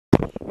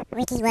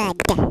Ricky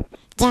Wood,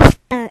 Jeff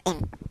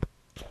Burton.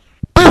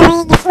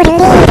 Battling for the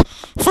lead.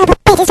 Some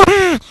bitches up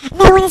high.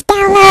 No one is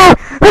down low.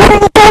 Who's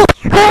gonna do it?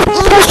 Who's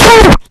gonna do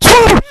it?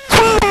 Trouble.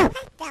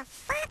 What the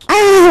fuck?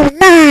 Oh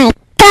my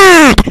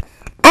god.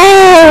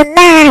 Oh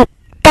my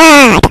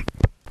god.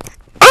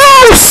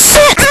 Oh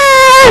shit.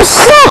 Oh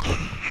shit.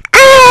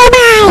 Oh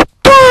my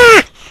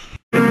god.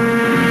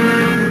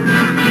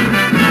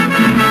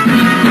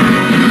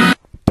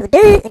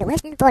 Today in the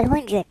Western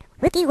 500,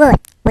 Ricky Wood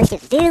was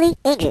severely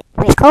injured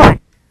when his car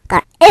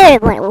got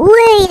airborne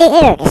way in the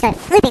air and started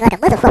flipping like a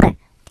motherfucker.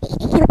 He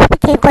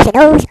came across the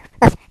nose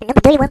of the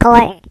number 31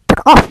 car and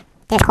took off.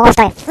 Then his car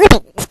started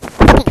flipping. This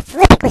fucking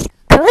flipping was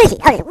crazy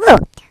out of the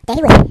world. Then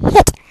he was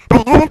hit by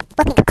another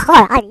fucking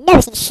car. I've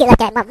never seen shit like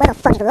that in my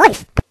motherfucking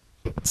life.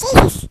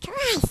 Jesus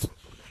Christ.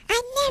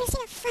 I've never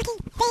seen a fucking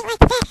thing like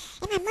that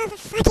in my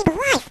motherfucking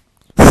life.